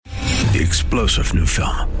the explosive new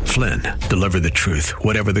film, Flynn, deliver the truth,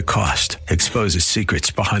 whatever the cost, exposes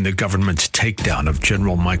secrets behind the government's takedown of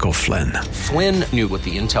General Michael Flynn. Flynn knew what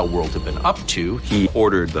the intel world had been up to. He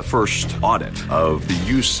ordered the first audit of the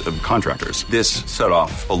use of contractors. This set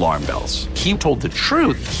off alarm bells. He told the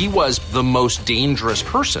truth. He was the most dangerous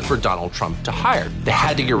person for Donald Trump to hire. They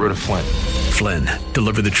had to get rid of Flynn. Flynn,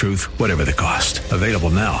 deliver the truth, whatever the cost. Available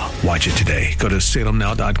now. Watch it today. Go to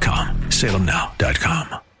salemnow.com.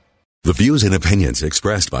 salemnow.com. The views and opinions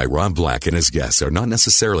expressed by Rob Black and his guests are not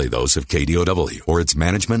necessarily those of KDOW or its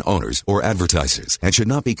management, owners, or advertisers and should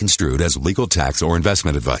not be construed as legal, tax, or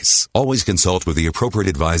investment advice. Always consult with the appropriate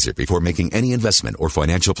advisor before making any investment or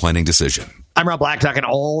financial planning decision. I'm Rob Black, talking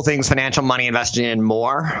all things financial, money, investing, and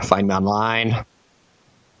more. Find me online,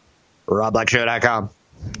 robblackshow.com.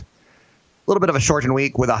 A little bit of a shortened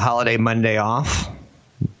week with a holiday Monday off.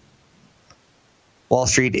 Wall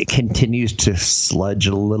Street continues to sludge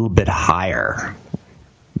a little bit higher.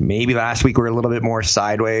 Maybe last week we were a little bit more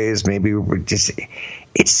sideways. Maybe we're just,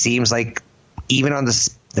 it seems like even on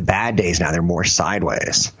the bad days now, they're more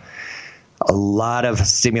sideways. A lot of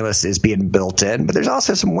stimulus is being built in, but there's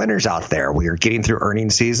also some winners out there. We are getting through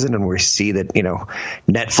earnings season, and we see that,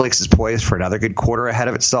 Netflix is poised for another good quarter ahead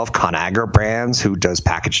of itself. ConAgra Brands, who does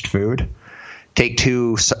packaged food.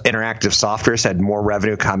 Take-Two Interactive Software had more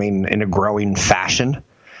revenue coming in a growing fashion,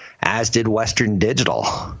 as did Western Digital.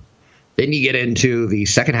 Then you get into the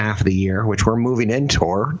second half of the year, which we're moving in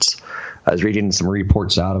towards. I was reading some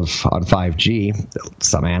reports on 5G.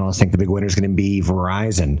 Some analysts think the big winner is going to be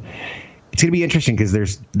Verizon. It's going to be interesting because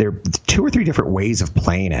there are 2 or 3 different ways of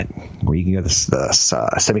playing it, where you can go the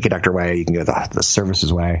semiconductor way, you can go the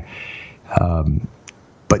services way.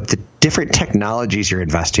 But the different technologies you're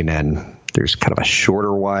investing in, there's kind of a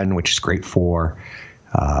shorter one, which is great for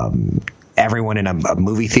everyone in a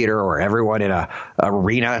movie theater or everyone in a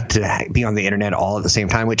arena to be on the internet all at the same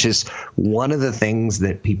time, which is one of the things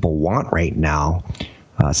that people want right now.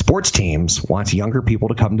 Sports teams want younger people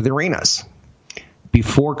to come to the arenas.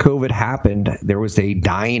 Before COVID happened, there was a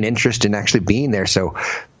dying interest in actually being there. So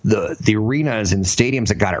the arenas and stadiums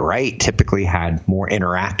that got it right typically had more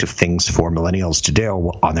interactive things for millennials to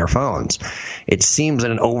do on their phones. It seems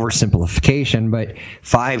an oversimplification, but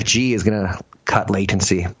 5G is going to cut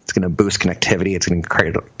latency. It's going to boost connectivity. It's going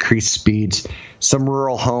to increase speeds. Some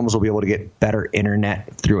rural homes will be able to get better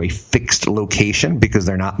internet through a fixed location because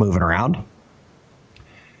they're not moving around.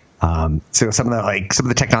 So some of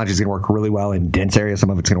the technology is going to work really well in dense areas.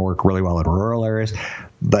 Some of it's going to work really well in rural areas.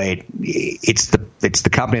 But it's the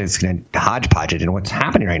company that's going to hodgepodge it. And what's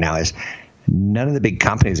happening right now is none of the big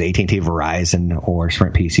companies, AT&T, Verizon, or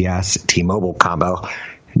Sprint PCS, T-Mobile combo,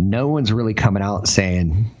 no one's really coming out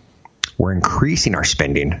saying we're increasing our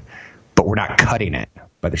spending, but we're not cutting it.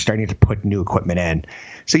 But they're starting to put new equipment in.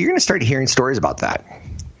 So you're going to start hearing stories about that.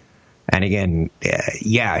 And again,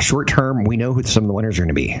 short term, we know who some of the winners are going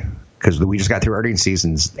to be because we just got through earnings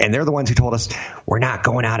seasons, and they're the ones who told us we're not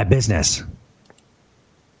going out of business.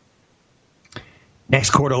 Next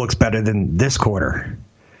quarter looks better than this quarter.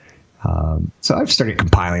 So I've started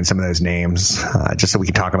compiling some of those names just so we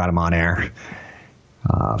can talk about them on air.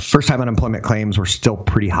 First-time unemployment claims were still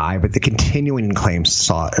pretty high, but the continuing claims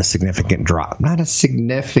saw a significant drop. Not a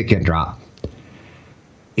significant drop.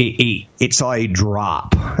 It saw a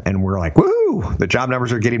drop, and we're like, woohoo, the job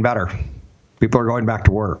numbers are getting better. People are going back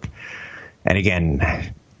to work. And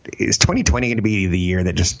again, is 2020 going to be the year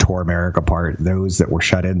that just tore America apart? Those that were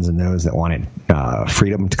shut-ins and those that wanted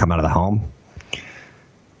freedom to come out of the home.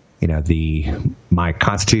 My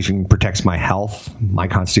Constitution protects my health. My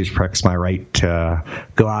Constitution protects my right to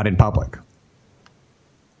go out in public.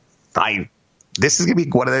 This is going to be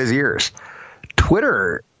one of those years.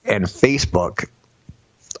 Twitter and Facebook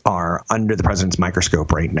are under the president's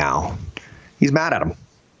microscope right now. He's mad at him.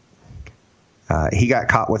 He got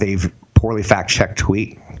caught with a poorly fact-checked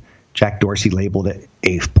tweet. Jack Dorsey labeled it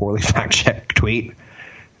a poorly fact-checked tweet.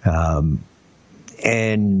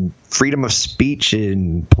 And freedom of speech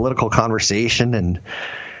and political conversation and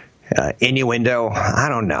innuendo, I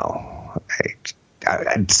don't know.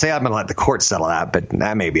 I'd say I'm going to let the court settle that, but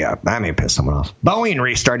that may piss someone off. Boeing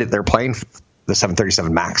restarted their plane, the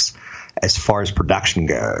 737 MAX, as far as production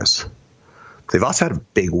goes. They've also had a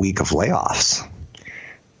big week of layoffs.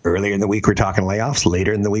 Earlier in the week, we're talking layoffs.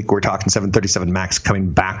 Later in the week, we're talking 737 MAX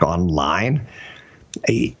coming back online.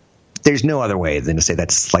 There's no other way than to say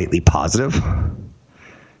that's slightly positive.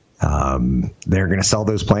 They're going to sell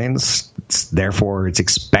those planes. Therefore, it's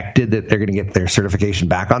expected that they're going to get their certification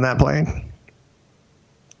back on that plane.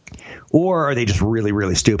 Or are they just really,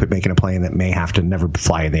 really stupid making a plane that may have to never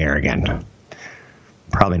fly in the air again?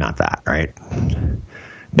 Probably not that, right?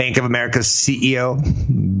 Bank of America's CEO,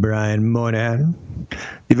 Brian Moynihan,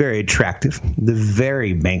 the very attractive, the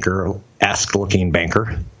very banker-esque looking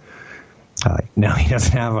banker. No, he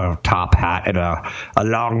doesn't have a top hat and a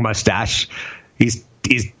long mustache. He's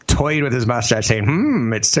toyed with his mustache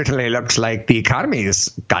saying, it certainly looks like the economy's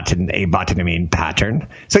gotten a bottoming pattern.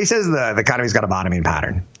 So he says the economy's got a bottoming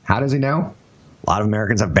pattern. How does he know? A lot of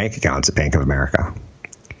Americans have bank accounts at Bank of America.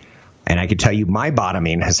 And I can tell you my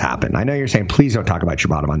bottoming has happened. I know you're saying, please don't talk about your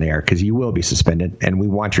bottom on the air because you will be suspended, and we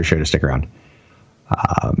want your show to stick around.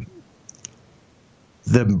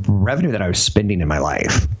 The revenue that I was spending in my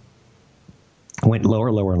life went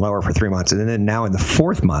lower, lower, and lower for 3 months. And then now in the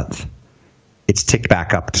fourth month, it's ticked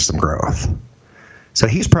back up to some growth. So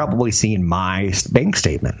he's probably seeing my bank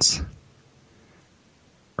statements,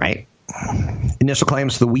 right? Initial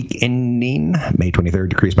claims for the week ending May 23rd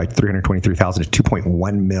decreased by 323,000 to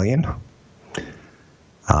 2.1 million.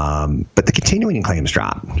 But the continuing claims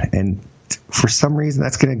dropped. And for some reason,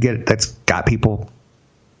 that's got people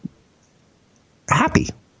happy.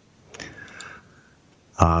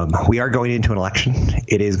 We are going into an election.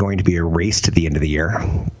 It is going to be a race to the end of the year.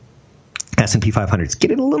 S&P 500 is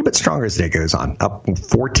getting a little bit stronger as the day goes on, up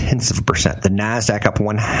 0.4%. The NASDAQ up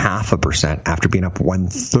 0.5% after being up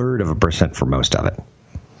 0.33% for most of it.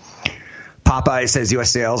 Popeye says U.S.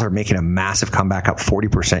 sales are making a massive comeback, up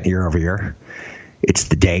 40% year over year. It's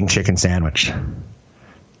the dang chicken sandwich.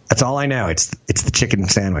 That's all I know. It's the chicken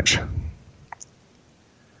sandwich.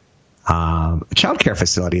 A child care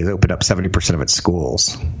facility has opened up 70% of its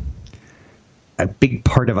schools. A big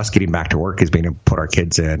part of us getting back to work is being able to put our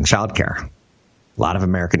kids in childcare. A lot of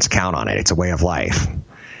Americans count on it. It's a way of life.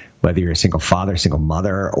 Whether you're a single father, single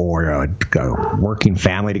mother, or a working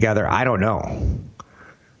family together, I don't know.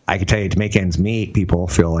 I can tell you to make ends meet, people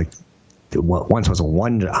feel like what once was a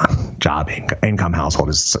one-job income household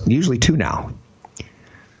is usually two now.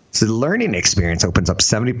 So the learning experience opens up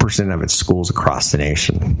 70% of its schools across the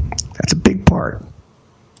nation. That's a big part.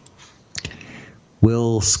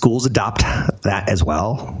 Will schools adopt that as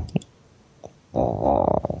well?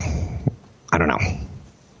 Oh, I don't know.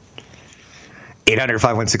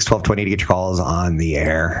 800-516-1220 to get your calls on the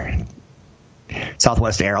air.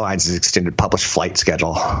 Southwest Airlines has extended published flight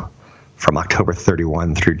schedule from October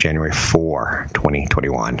 31 through January 4,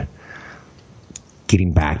 2021.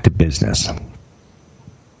 Getting back to business.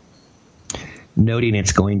 Noting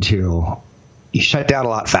it's going to shut down a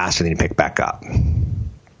lot faster than you pick back up.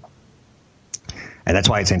 And that's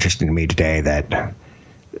why it's interesting to me today that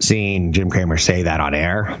seeing Jim Cramer say that on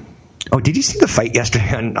air. Oh, did you see the fight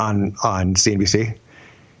yesterday on CNBC?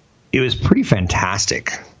 It was pretty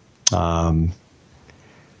fantastic. Joe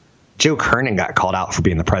Kernan got called out for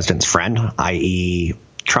being the president's friend, i.e.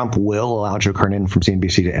 Trump will allow Joe Kernan from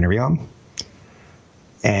CNBC to interview him.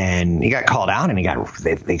 And he got called out, and they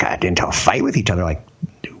got into a fight with each other. Like,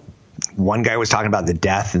 one guy was talking about the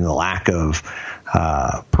death and the lack of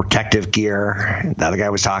protective gear. The other guy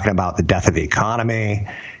was talking about the death of the economy.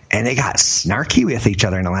 And they got snarky with each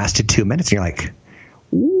other, and it lasted 2 minutes. And you're like,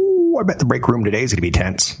 ooh, I bet the break room today is going to be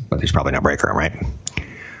tense. But there's probably no break room, right?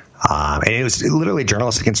 And it was literally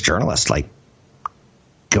journalist against journalist, like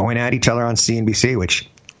going at each other on CNBC, which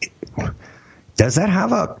does that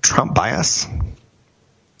have a Trump bias?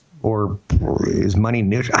 Or is money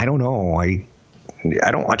neutral? I don't know. I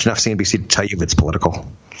don't watch enough CNBC to tell you if it's political.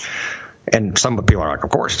 And some people are like,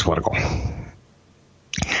 of course it's political.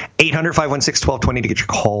 800-516-1220 to get your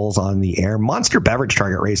calls on the air. Monster Beverage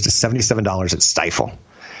target raised to $77 at Stifel.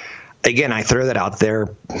 Again, I throw that out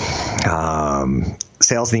there.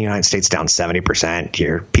 Sales in the United States down 70%.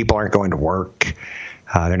 Here, people aren't going to work.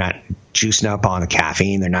 They're not juicing up on the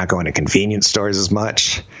caffeine. They're not going to convenience stores as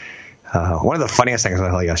much. One of the funniest things I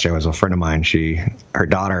saw yesterday was a friend of mine. Her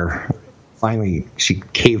daughter, finally, she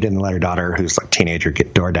caved in and let her daughter, who's like a teenager,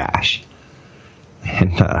 get DoorDash.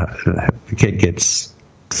 And the kid gets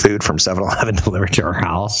food from 7-Eleven delivered to her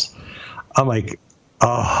house. I'm like,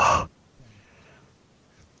 oh,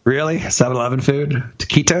 really? 7-Eleven food?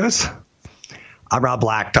 Taquitos? I'm Rob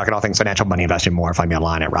Black, talking all things financial, money, investing, more. Find me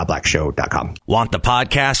online at robblackshow.com. Want the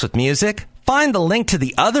podcast with music? Find the link to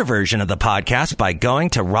the other version of the podcast by going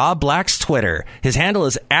to Rob Black's Twitter. His handle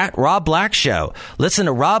is @RobBlackShow. Listen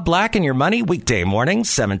to Rob Black and Your Money weekday mornings,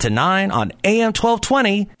 7 to 9 on AM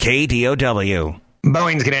 1220 KDOW.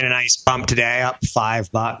 Boeing's getting a nice bump today, up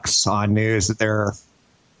 $5 on news that they're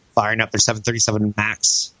firing up their 737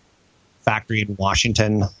 MAX factory in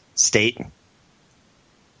Washington State.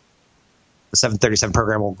 The 737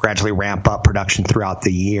 program will gradually ramp up production throughout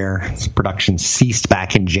the year. Production ceased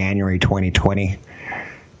back in January 2020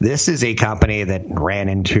 This is a company that ran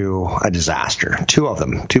into a disaster. 2 of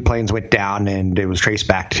them. 2 planes went down, and it was traced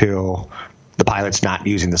back to the pilots not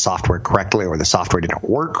using the software correctly, or the software didn't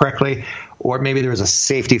work correctly, or maybe there was a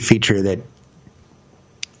safety feature that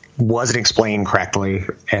wasn't explained correctly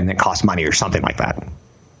and that cost money or something like that.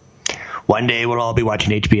 One day we'll all be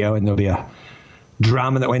watching HBO, and there'll be a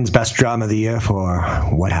drama that wins best drama of the year for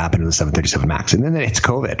what happened to the 737 MAX. And then it's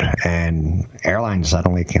COVID, and airlines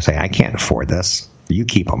suddenly can say, I can't afford this. You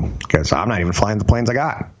keep them, because I'm not even flying the planes I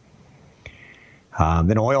got.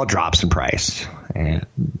 Then oil drops in price, and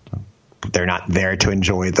they're not there to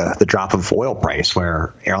enjoy the drop of oil price,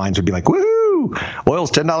 where airlines would be like, woo,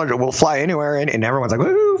 oil's $10, we'll fly anywhere. And everyone's like,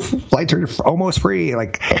 woo, flights are almost free.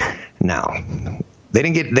 Like, no, they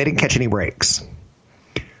didn't catch any breaks.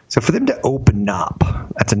 So for them to open up,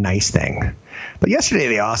 that's a nice thing. But yesterday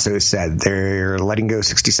they also said they're letting go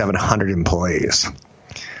 6,700 employees.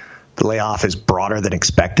 The layoff is broader than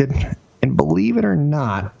expected. And believe it or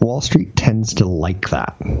not, Wall Street tends to like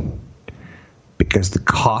that, because the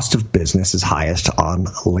cost of business is highest on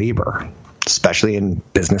labor, especially in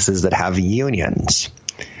businesses that have unions.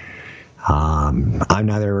 I'm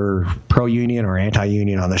neither pro-union or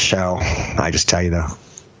anti-union on this show. I just tell you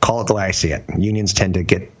call it the way I see it. Unions tend to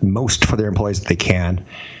get most for their employees that they can.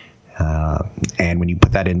 And when you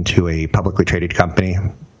put that into a publicly traded company,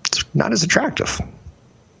 it's not as attractive.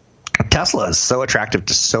 Tesla is so attractive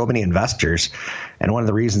to so many investors, and one of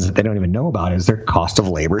the reasons that they don't even know about is their cost of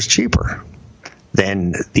labor is cheaper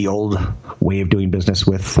than the old way of doing business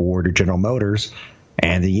with Ford or General Motors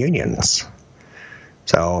and the unions.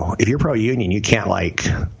 So if you're pro-union, you can't like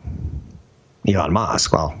Elon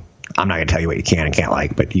Musk. Well, I'm not going to tell you what you can and can't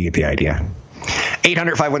like, but you get the idea.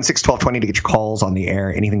 800-516-1220 to get your calls on the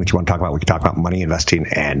air. Anything that you want to talk about. We can talk about money, investing,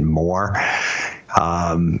 and more.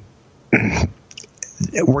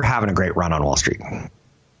 We're having a great run on Wall Street.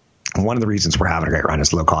 One of the reasons we're having a great run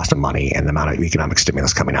is low cost of money and the amount of economic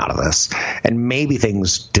stimulus coming out of this. And maybe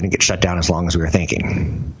things didn't get shut down as long as we were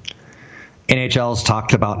thinking. NHL's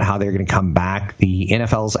talked about how they're going to come back. The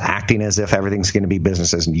NFL's acting as if everything's going to be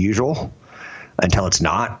business as usual until it's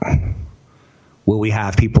not. Will we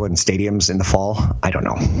have people in stadiums in the fall? I don't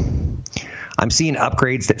know. I'm seeing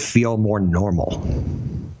upgrades that feel more normal.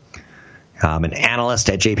 An analyst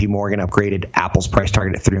at JP Morgan upgraded Apple's price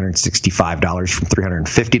target at $365 from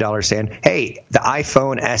 $350, saying, hey, the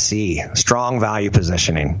iPhone SE, strong value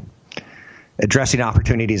positioning, addressing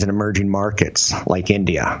opportunities in emerging markets like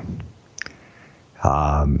India.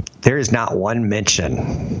 There is not one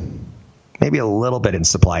mention, maybe a little bit in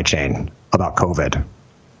supply chain, about COVID.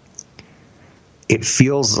 It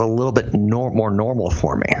feels a little bit more normal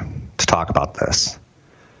for me to talk about this.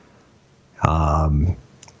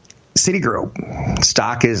 Citigroup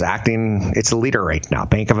stock is acting, it's a leader right now.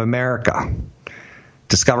 Bank of America,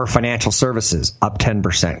 Discover Financial Services up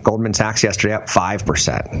 10%. Goldman Sachs yesterday up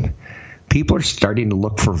 5%. People are starting to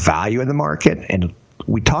look for value in the market, and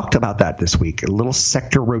we talked about that this week. A little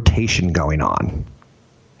sector rotation going on.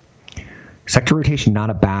 Sector rotation, not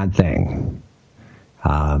a bad thing.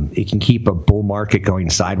 It can keep a bull market going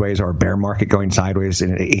sideways or a bear market going sideways,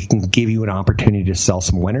 and it can give you an opportunity to sell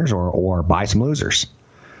some winners or buy some losers.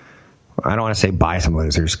 I don't want to say buy some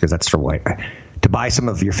losers, because that's the way to buy some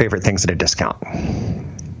of your favorite things at a discount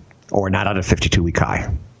or not at a 52-week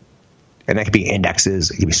high. And that could be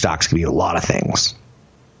indexes, it could be stocks, it could be a lot of things.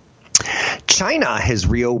 China has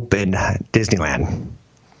reopened Disneyland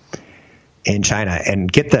in China.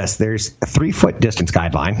 And get this, there's a 3-foot distance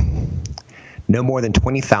guideline. No more than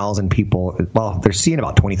 20,000 people. Well, they're seeing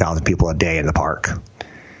about 20,000 people a day in the park.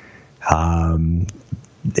 The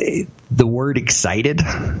word excited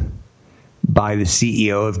by the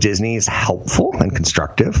CEO of Disney is helpful and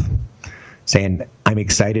constructive, saying, I'm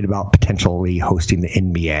excited about potentially hosting the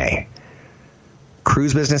NBA.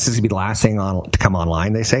 Cruise business is going to be the last thing to come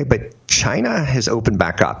online, they say, but China has opened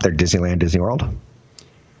back up their Disneyland, Disney World.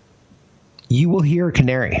 You will hear a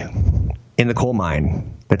canary in the coal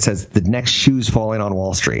mine that says the next shoe's falling on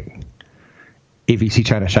Wall Street if you see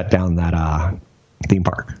China shut down that theme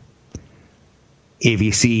park. If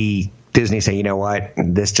you see Disney say, you know what,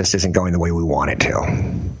 this just isn't going the way we want it to.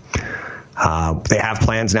 They have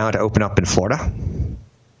plans now to open up in Florida.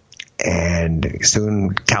 And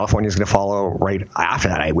soon California is going to follow right after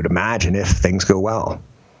that, I would imagine, if things go well.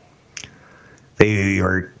 They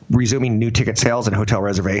are resuming new ticket sales and hotel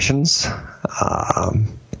reservations.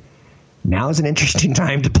 Now is an interesting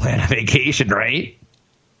time to plan a vacation, right?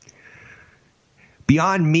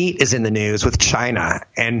 Beyond Meat is in the news with China,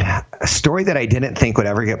 and a story that I didn't think would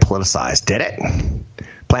ever get politicized. Did it?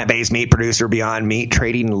 Plant-based meat producer Beyond Meat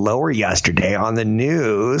trading lower yesterday on the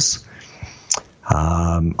news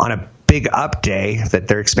On a big up day, that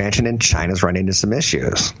their expansion in China's run into some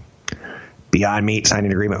issues. Beyond Meat signed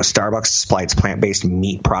an agreement with Starbucks to supply its plant-based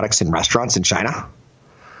meat products in restaurants in China.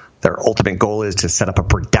 Their ultimate goal is to set up a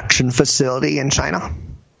production facility in China.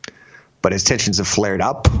 But as tensions have flared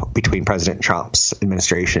up between President Trump's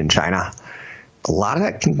administration and China, a lot of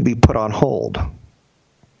that can be put on hold.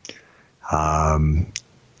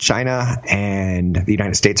 China and the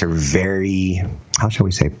United States are very, how shall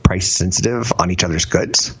we say, price sensitive on each other's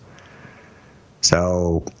goods.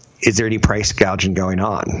 So is there any price gouging going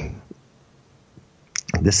on?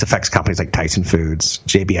 This affects companies like Tyson Foods,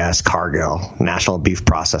 JBS, Cargill, National Beef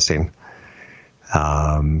Processing.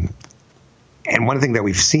 And one thing that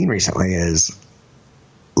we've seen recently is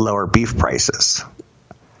lower beef prices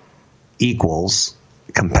equals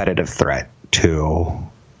competitive threat to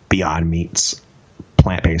Beyond Meat's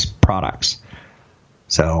plant-based products.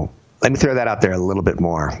 So let me throw that out there a little bit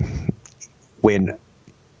more. When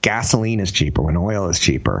gasoline is cheaper, when oil is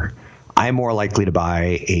cheaper, I'm more likely to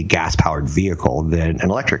buy a gas-powered vehicle than an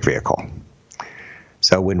electric vehicle.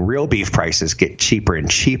 So when real beef prices get cheaper and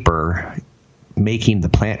cheaper, making the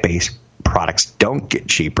plant-based products don't get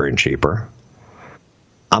cheaper and cheaper,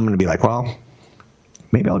 I'm going to be like, well,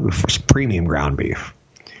 maybe I'll go for some premium ground beef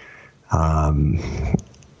and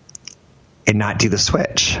not do the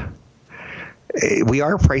switch. We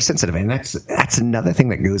are price sensitive, and that's another thing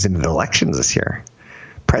that goes into the elections this year.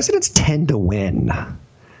 Presidents tend to win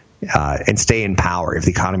and stay in power if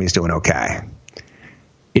the economy is doing okay.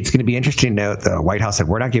 It's going to be interesting to note the White House said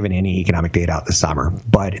we're not giving any economic data out this summer,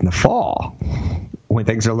 but in the fall, when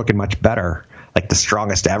things are looking much better, like the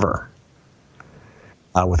strongest ever,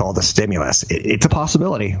 with all the stimulus, it's a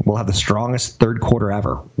possibility we'll have the strongest third quarter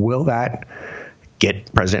ever. Will that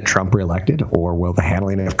get President Trump reelected, or will the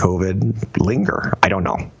handling of COVID linger? I don't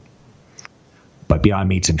know. But Beyond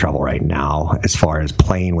Meat's in trouble right now as far as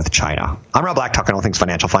playing with China. I'm Rob Black, talking all things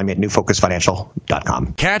financial. Find me at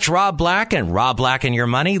newfocusfinancial.com. Catch Rob Black and Rob Black and Your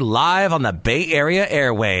Money live on the Bay Area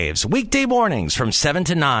airwaves, weekday mornings from 7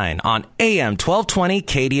 to 9 on AM 1220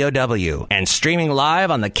 KDOW and streaming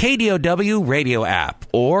live on the KDOW radio app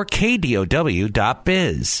or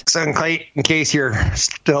KDOW.biz. So in case you're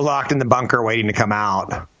still locked in the bunker waiting to come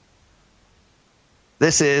out,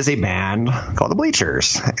 this is a band called the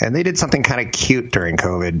Bleachers, and they did something kind of cute during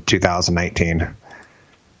COVID 2019.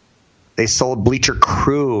 They sold Bleacher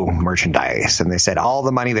Crew merchandise, and they said all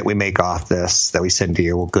the money that we make off this that we send to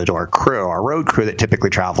you will go to our crew, our road crew that typically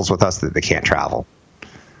travels with us that they can't travel.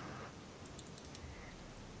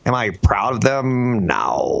 Am I proud of them?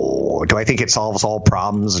 No. Do I think it solves all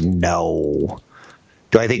problems? No.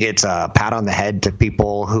 Do I think it's a pat on the head to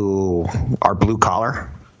people who are blue collar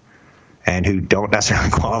and who don't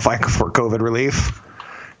necessarily qualify for COVID relief?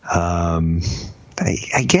 I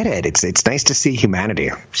get it. It's nice to see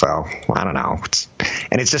humanity. So I don't know.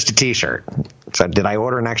 And it's just a T-shirt. So did I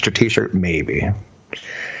order an extra T-shirt? Maybe.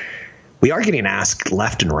 We are getting asked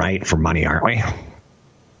left and right for money, aren't we?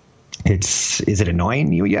 Is it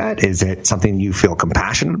annoying you yet? Is it something you feel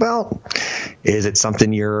compassionate about? Is it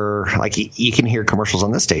something you're like, you can hear commercials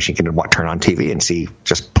on this station, you can turn on TV and see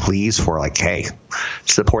just pleas for like, hey,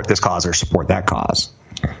 support this cause or support that cause.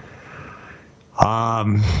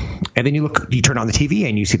 And then you turn on the TV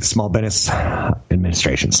and you see the Small Business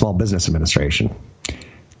Administration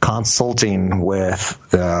consulting with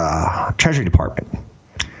the Treasury Department.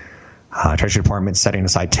 Treasury Department setting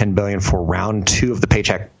aside $10 billion for round 2 of the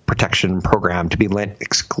Paycheck Protection Program to be lent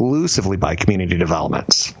exclusively by community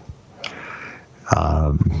developments.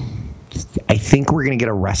 I think we're going to get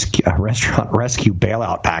a restaurant rescue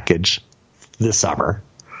bailout package this summer.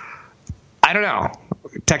 I don't know.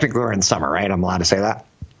 Technically, we're in summer, right? I'm allowed to say that.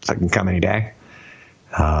 So it can come any day.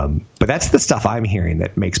 But that's the stuff I'm hearing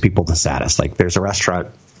that makes people the saddest. Like there's a restaurant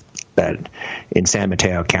that in San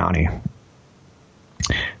Mateo County,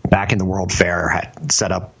 back in the World Fair, had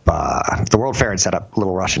set up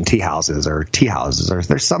little Russian tea houses, or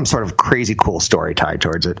there's some sort of crazy cool story tied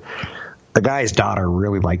towards it. The guy's daughter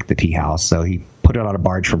really liked the tea house, so he put it on a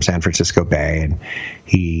barge from San Francisco Bay, and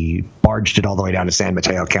he barged it all the way down to San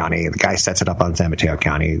Mateo County. The guy sets it up on San Mateo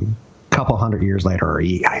County. A couple hundred years later, or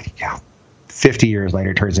 50 years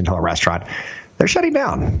later, it turns into a restaurant. They're shutting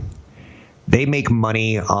down. They make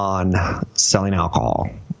money on selling alcohol.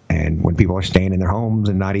 And when people are staying in their homes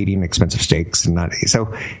and not eating expensive steaks, I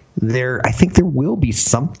think there will be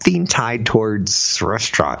something tied towards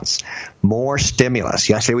restaurants. More stimulus.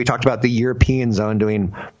 Yesterday we talked about the European zone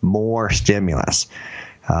doing more stimulus.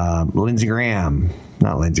 Lindsey Graham.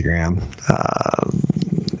 I'm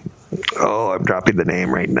dropping the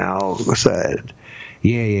name right now. Said,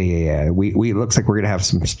 Yeah. We looks like we're going to have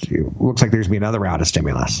some. Looks like there's going to be another round of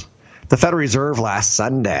stimulus. The Federal Reserve last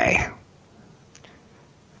Sunday.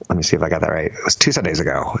 Let me see if I got that right. It was 2 Sundays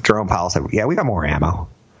ago. Jerome Powell said, "Yeah, we got more ammo.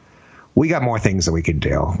 We got more things that we could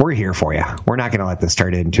do. We're here for you. We're not going to let this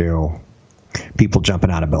turn into people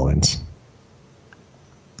jumping out of buildings."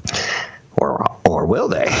 Or will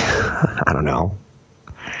they? I don't know.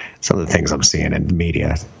 Some of the things I'm seeing in the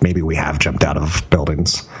media, maybe we have jumped out of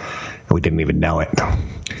buildings and we didn't even know it.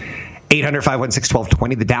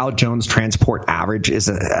 800-516-1220. The Dow Jones Transport Average is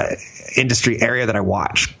an industry area that I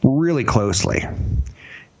watch really closely.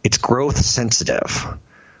 It's growth sensitive.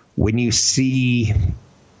 When you see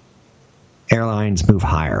airlines move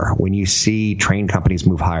higher, when you see train companies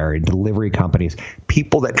move higher, and delivery companies,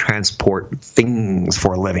 people that transport things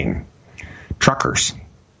for a living, truckers.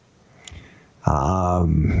 I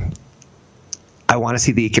want to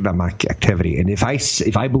see the economic activity. And if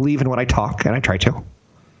I believe in what I talk, and I try to,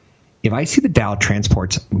 if I see the Dow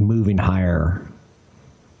transports moving higher,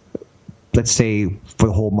 let's say for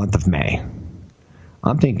the whole month of May,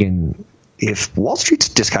 I'm thinking if Wall Street's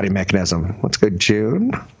discounting mechanism, let's go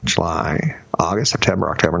June, July, August, September,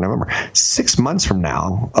 October, November, 6 months from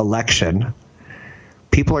now, election,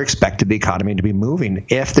 people are expected the economy to be moving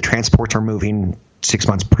if the transports are moving 6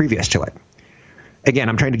 months previous to it. Again,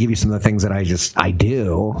 I'm trying to give you some of the things that I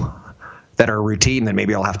do that are routine that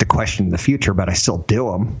maybe I'll have to question in the future, but I still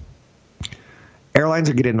do them. Airlines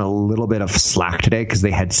are getting a little bit of slack today because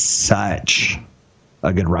they had such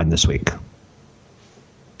a good run this week.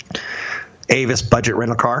 Avis budget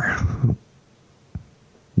rental car.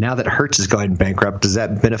 Now that Hertz is going bankrupt, does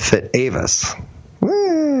that benefit Avis?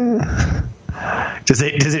 Does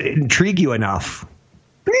it intrigue you enough?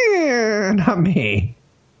 Not me.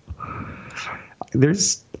 There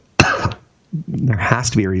has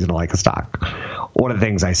to be a reason to like a stock. One of the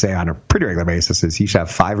things I say on a pretty regular basis is you should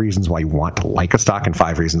have 5 reasons why you want to like a stock and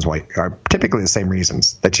 5 reasons why are typically the same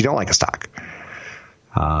reasons that you don't like a stock.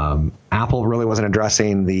 Apple really wasn't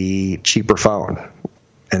addressing the cheaper phone,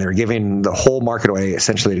 and they're giving the whole market away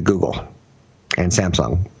essentially to Google and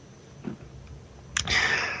Samsung.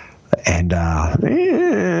 And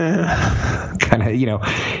kind of, do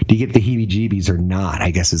you get the heebie-jeebies or not,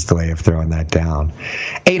 I guess is the way of throwing that down.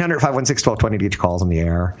 800-516-1220 to get your calls on the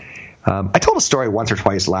air. I told a story once or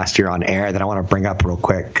twice last year on air that I want to bring up real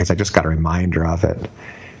quick because I just got a reminder of it.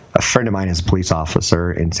 A friend of mine is a police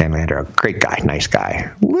officer in San Leandro. Great guy, nice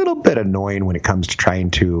guy. A little bit annoying when it comes to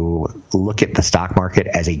trying to look at the stock market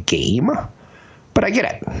as a game, but I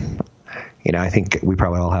get it. I think we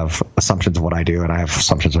probably all have assumptions of what I do, and I have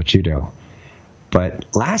assumptions of what you do.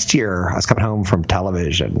 But last year, I was coming home from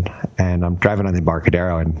television, and I'm driving on the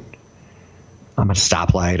Embarcadero, and I'm at a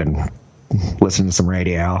stoplight and listening to some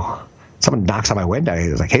radio. Someone knocks on my window. He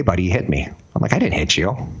was like, "Hey, buddy, you hit me." I'm like, "I didn't hit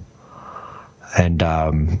you." And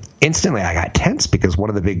instantly I got tense because one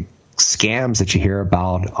of the big scams that you hear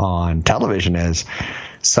about on television is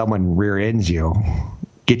someone rear ends you,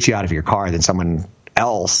 gets you out of your car, and then someone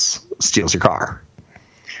else steals your car.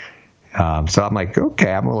 So I'm like,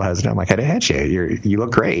 okay, I'm a little hesitant. I'm like, "I didn't hit you. You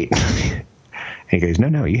look great." And he goes,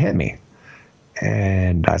 No, you hit me.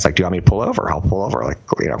 And I was like, "Do you want me to pull over?" "I'll pull over.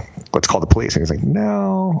 Let's call the police." And he's like,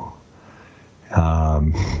 No.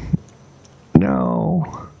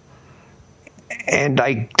 No. And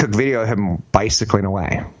I took video of him bicycling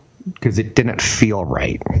away because it didn't feel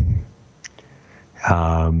right.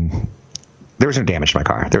 There was no damage to my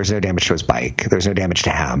car. There was no damage to his bike. There was no damage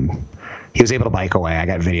to him. He was able to bike away. I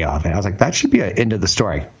got video of it. I was like, that should be an end of the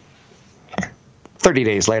story. 30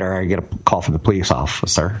 days later, I get a call from the police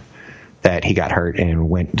officer that he got hurt and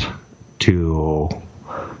went to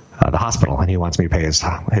the hospital, and he wants me to pay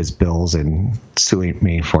his bills and suing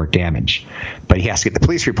me for damage. But he has to get the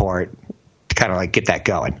police report to kind of get that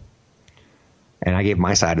going. And I gave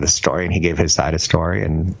my side of the story, and he gave his side of the story.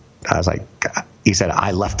 And I was like, he said,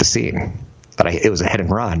 "I left the scene, but it was a hit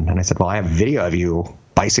and run." And I said, "Well, I have video of you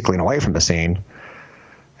bicycling away from the scene.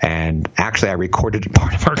 And actually, I recorded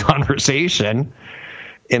part of our conversation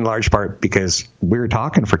in large part because we were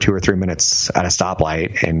talking for 2 or 3 minutes at a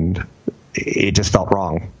stoplight, and it just felt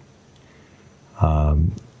wrong.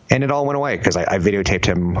 And it all went away because I videotaped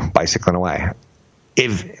him bicycling away.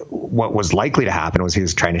 If what was likely to happen was he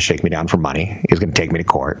was trying to shake me down for money, he was going to take me to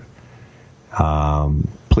court.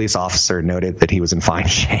 Police officer noted that he was in fine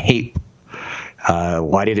shape.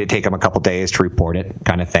 Why did it take him a couple days to report it,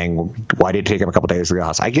 kind of thing? Why did it take him a couple days to go to the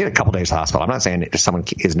hospital? I get a couple days to the hospital. I'm not saying that someone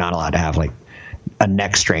is not allowed to have a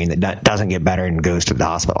neck strain that doesn't get better and goes to the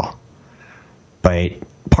hospital. But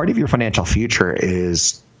part of your financial future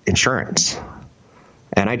is insurance.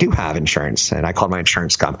 And I do have insurance, and I called my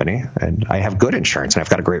insurance company, and I have good insurance, and I've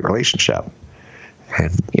got a great relationship.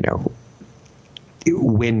 And,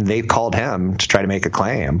 when they called him to try to make a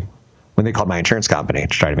claim, when they called my insurance company to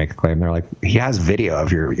try to make a claim, they're like, he has video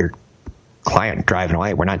of your client driving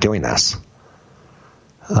away. We're not doing this.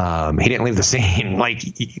 He didn't leave the scene. Like,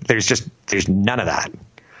 there's none of that.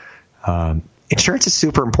 Insurance is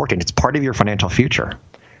super important. It's part of your financial future.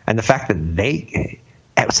 And the fact that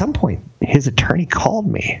at some point, his attorney called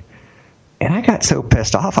me, and I got so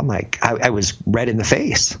pissed off. I'm like, I was red in the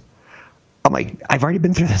face. I'm like, I've already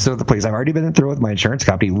been through this with the police. I've already been through it with my insurance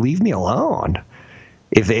company. Leave me alone.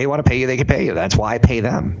 If they want to pay you, they can pay you. That's why I pay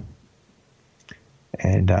them.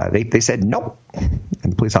 And they said nope. And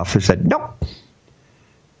the police officer said nope.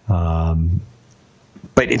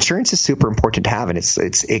 But insurance is super important to have, and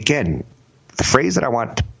it's again, the phrase that I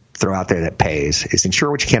want to throw out there that pays is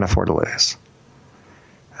insure what you can't afford to lose.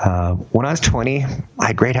 When I was 20, I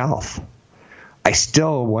had great health. I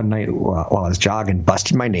still, one night while I was jogging,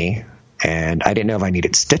 busted my knee, and I didn't know if I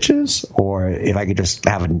needed stitches or if I could just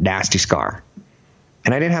have a nasty scar.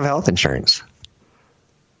 And I didn't have health insurance.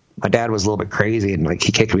 My dad was a little bit crazy, and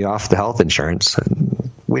he kicked me off the health insurance,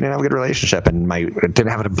 and we didn't have a good relationship, and I didn't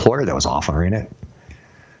have an employer that was offering it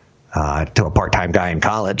to a part-time guy in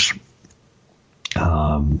college.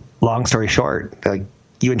 Long story short,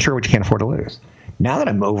 you insure what you can't afford to lose. Now that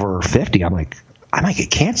I'm over 50, I'm like, I might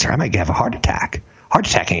get cancer. I might have a heart attack. Heart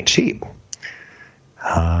attack ain't cheap.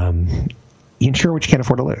 You insure what you can't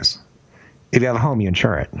afford to lose. If you have a home, you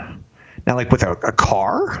insure it. Now, like with a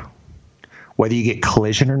car, whether you get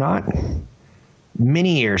collision or not,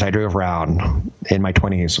 many years I drove around in my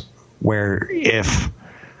 20s where if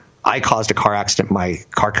I caused a car accident, my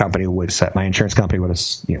insurance company would have,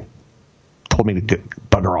 told me to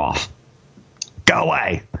bugger off. Go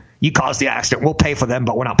away. You caused the accident. We'll pay for them,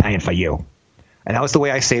 but we're not paying for you. And that was the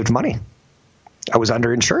way I saved money. I was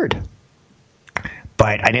underinsured.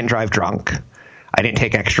 But I didn't drive drunk. I didn't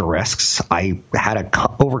take extra risks. I had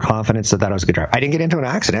overconfidence that I was a good driver. I didn't get into an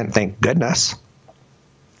accident, thank goodness.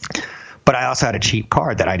 But I also had a cheap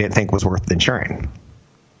car that I didn't think was worth insuring.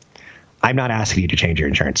 I'm not asking you to change your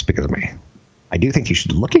insurance because of me. I do think you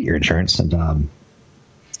should look at your insurance, and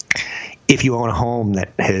if you own a home that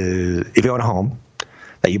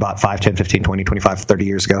you bought 5, 10, 15, 20, 25, 30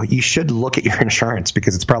 years ago, you should look at your insurance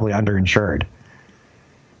because it's probably underinsured.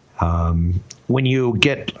 When you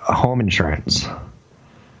get home insurance,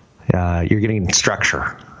 you're getting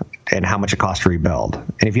structure and how much it costs to rebuild.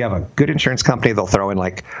 And if you have a good insurance company, they'll throw in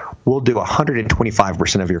we'll do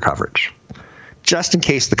 125% of your coverage. Just in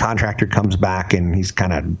case the contractor comes back and he's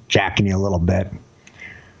kind of jacking you a little bit.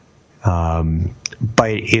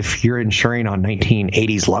 But if you're insuring on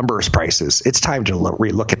 1980s lumber prices, it's time to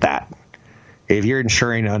relook at that. If you're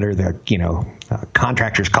insuring under the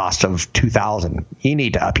contractor's cost of $2,000, you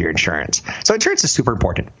need to up your insurance. So insurance is super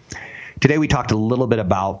important. Today we talked a little bit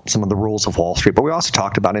about some of the rules of Wall Street, but we also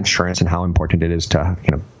talked about insurance and how important it is to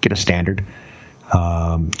get a standard,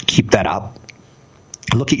 keep that up.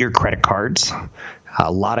 Look at your credit cards.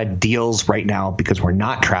 A lot of deals right now because we're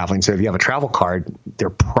not traveling. So if you have a travel card, they're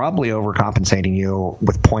probably overcompensating you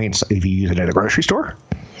with points if you use it at a grocery store.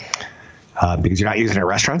 Because you're not using it at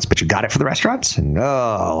restaurants, but you got it for the restaurants. And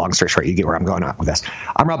long story short, you get where I'm going with this.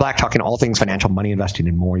 I'm Rob Black, talking all things financial, money, investing,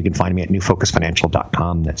 and more. You can find me at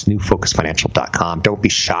newfocusfinancial.com. That's newfocusfinancial.com. Don't be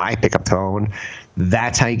shy. Pick up the phone.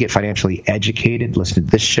 That's how you get financially educated. Listen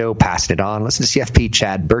to this show, pass it on. Listen to CFP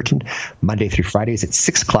Chad Burton Monday through Fridays at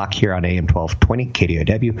 6 o'clock here on AM 1220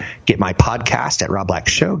 KDOW. Get my podcast at Rob Black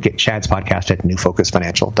Show. Get Chad's podcast at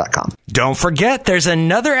newfocusfinancial.com. Don't forget, there's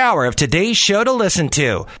another hour of today's show to listen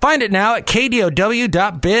to. Find it now at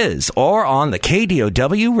KDOW.biz or on the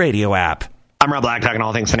KDOW radio app. I'm Rob Black, talking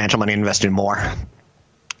all things financial, money, investing, and more.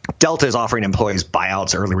 Delta is offering employees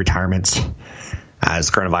buyouts, early retirements,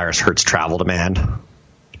 as coronavirus hurts travel demand.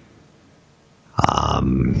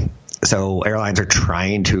 So airlines are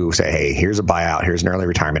trying to say, hey, here's a buyout, here's an early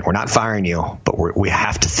retirement. We're not firing you, but we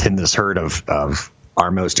have to thin this herd of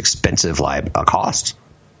our most expensive costs,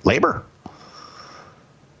 labor.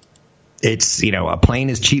 It's, a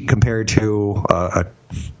plane is cheap compared to a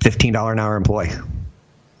 $15 an hour employee.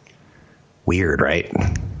 Weird, right?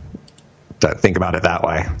 To think about it that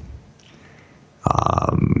way.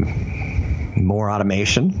 More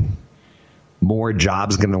automation, more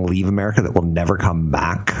jobs going to leave America that will never come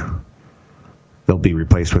back. They'll be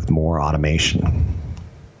replaced with more automation.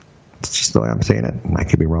 It's just the way I'm saying it. I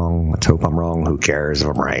could be wrong. Let's hope I'm wrong. Who cares if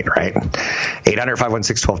I'm right?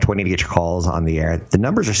 800-516-1220 to get your calls on the air. The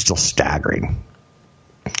numbers are still staggering.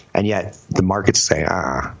 And yet the market's saying,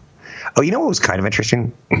 Oh, you know what was kind of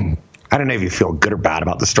interesting? I don't know if you feel good or bad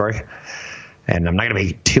about the story, and I'm not going to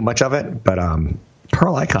make too much of it, but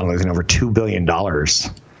Carl Icahn losing over $2 billion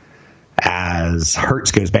as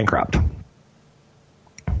Hertz goes bankrupt.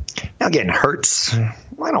 Now, again, Hertz, I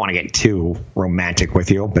don't want to get too romantic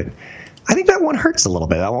with you, but I think that one hurts a little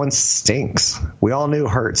bit. That one stinks. We all knew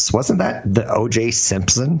Hertz. Wasn't that the O.J.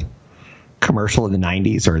 Simpson commercial in the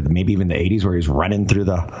 90s or maybe even the 80s where he was running through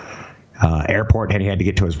the airport and he had to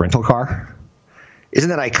get to his rental car? Isn't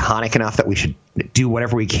that iconic enough that we should do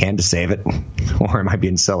whatever we can to save it? Or am I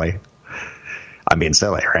being silly? I'm being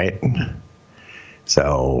silly, right?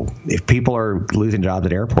 So if people are losing jobs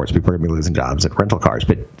at airports, people are going to be losing jobs at rental cars.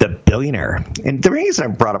 But the billionaire, and the reason I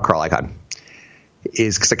brought up Carl Icahn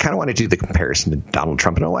is because I kind of want to do the comparison to Donald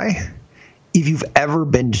Trump in a way. If you've ever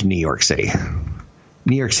been to New York City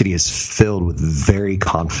is filled with very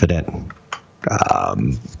confident, I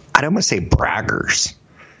don't want to say braggers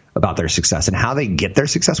about their success and how they get their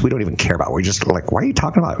success. We don't even care about. We're just like, why are you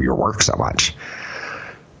talking about your work so much?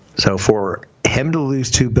 So for him to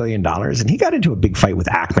lose $2 billion, and he got into a big fight with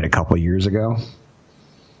Ackman a couple of years ago,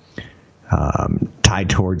 tied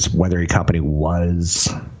towards whether a company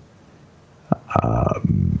was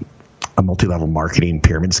a multi-level marketing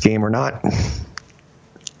pyramid scheme or not.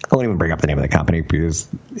 I won't even bring up the name of the company because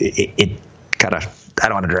it kind of, I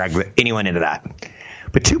don't want to drag anyone into that.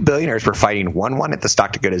 But two billionaires were fighting. One wanted the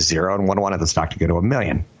stock to go to zero and one wanted the stock to go to $1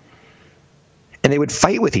 million. And they would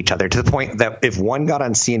fight with each other to the point that if one got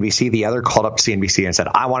on CNBC, the other called up CNBC and said,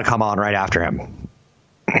 I want to come on right after him.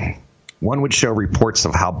 One would show reports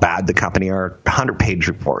of how bad the company are, 100-page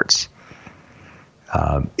reports.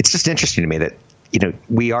 It's just interesting to me that,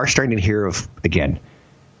 we are starting to hear of, again,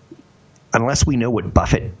 unless we know what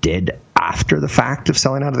Buffett did after the fact of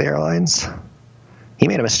selling out of the airlines, he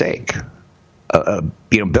made a mistake. $1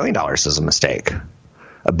 billion is a mistake.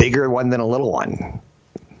 A bigger one than a little one.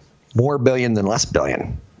 More billion than less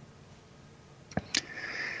billion.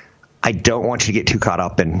 I don't want you to get too caught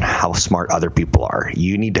up in how smart other people are.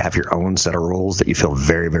 You need to have your own set of rules that you feel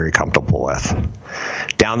very, very comfortable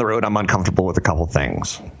with. Down the road, I'm uncomfortable with a couple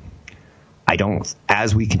things.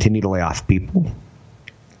 As we continue to lay off people,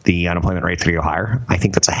 the unemployment rate's going to go higher. I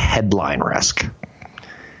think that's a headline risk.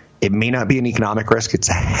 It may not be an economic risk. It's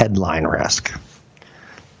a headline risk.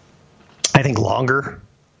 I think longer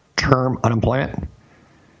term unemployment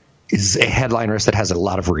is a headline risk that has a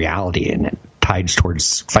lot of reality in it, tied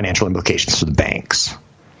towards financial implications for the banks.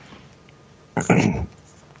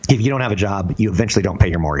 If you don't have a job, you eventually don't pay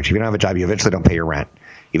your mortgage. If you don't have a job, you eventually don't pay your rent.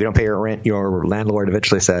 If you don't pay your rent, your landlord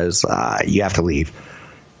eventually says you have to leave.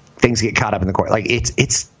 Things get caught up in the court. Like it's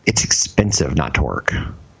expensive not to work.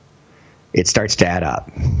 It starts to add up.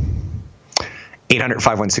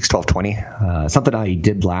 800-516-1220. Something I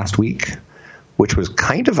did last week, which was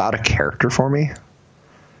kind of out of character for me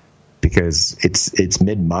because it's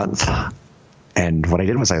mid-month. And what I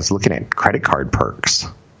did was I was looking at credit card perks.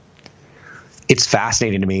 It's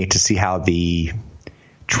fascinating to me to see how the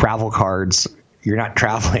travel cards, you're not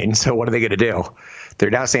traveling, so what are they going to do? They're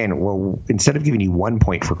now saying, well, instead of giving you 1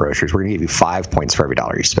 point for groceries, we're going to give you 5 points for every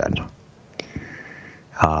dollar you spend.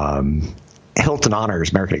 Hilton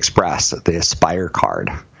Honors, American Express, the Aspire card.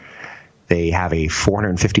 They have a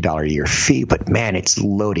 $450 a year fee, but man, it's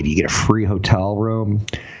loaded. You get a free hotel room.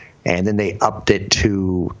 And then they upped it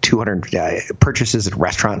to 200 purchases at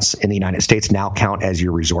restaurants in the United States now count as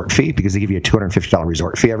your resort fee because they give you a $250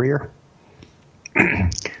 resort fee every year.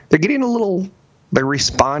 They're getting they're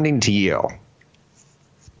responding to you.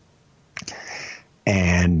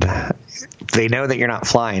 And they know that you're not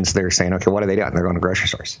flying, so they're saying, okay, what are they doing? They're going to grocery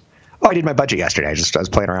stores. Oh, I did my budget yesterday. I was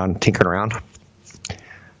playing around, tinkering around.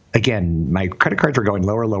 Again, my credit cards were going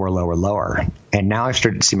lower, lower, lower, lower. And now I've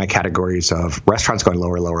started to see my categories of restaurants going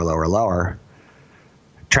lower, lower, lower, lower.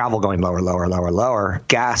 Travel going lower, lower, lower, lower.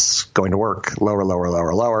 Gas going to work, lower, lower,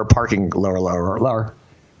 lower, lower. Parking, lower, lower, lower.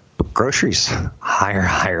 But groceries, higher,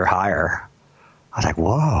 higher, higher. I was like,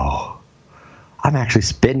 whoa. I'm actually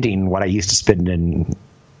spending what I used to spend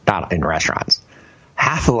not in restaurants.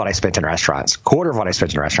 Half of what I spent in restaurants, quarter of what I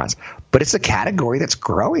spent in restaurants. But it's a category that's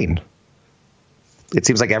growing. It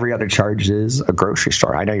seems like every other charge is a grocery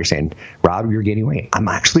store. I know you're saying, Rob, you're gaining weight. I'm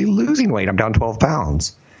actually losing weight. I'm down 12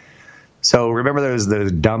 pounds. So remember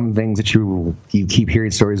those dumb things that you keep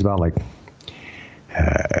hearing stories about, like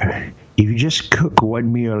if you just cook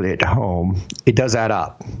one meal at home, it does add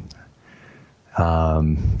up.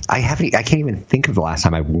 I can't even think of the last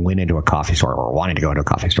time I went into a coffee store or wanted to go into a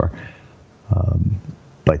coffee store.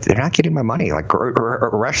 But they're not getting my money. Like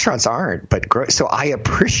restaurants aren't. But so I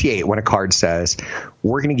appreciate when a card says,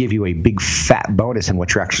 we're going to give you a big fat bonus in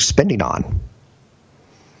what you're actually spending on.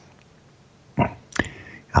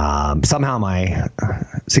 Somehow my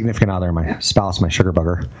significant other, my spouse, my sugar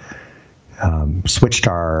bugger, switched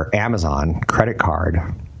our Amazon credit card.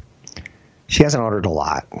 She hasn't ordered a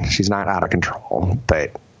lot. She's not out of control,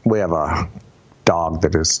 but we have a dog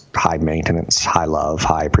that is high maintenance, high love,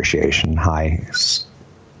 high appreciation, high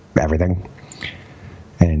everything.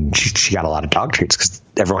 And she got a lot of dog treats because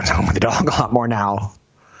everyone's home with the dog a lot more now.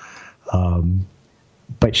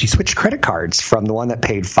 But she switched credit cards from the one that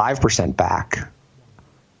paid 5% back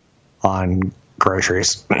on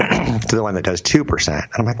groceries to the one that does 2%. And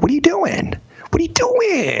I'm like, what are you doing? What are you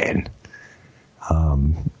doing?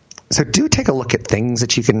 So do take a look at things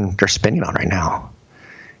that you're spending on right now.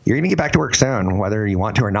 You're going to get back to work soon, whether you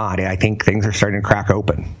want to or not. I think things are starting to crack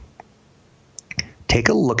open. Take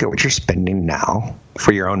a look at what you're spending now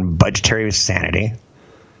for your own budgetary sanity.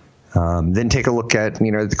 Then take a look at,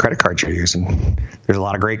 the credit cards you're using. There's a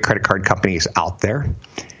lot of great credit card companies out there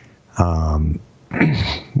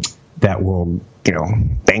that will,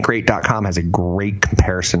 Bankrate.com has a great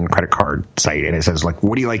comparison credit card site, and it says,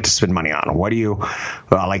 what do you like to spend money on? What do you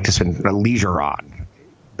like to spend leisure on?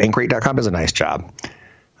 Bankrate.com does a nice job.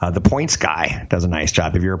 The Points guy does a nice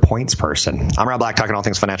job if you're a points person. I'm Rob Black, talking all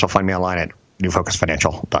things financial. Find me online at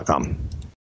newfocusfinancial.com.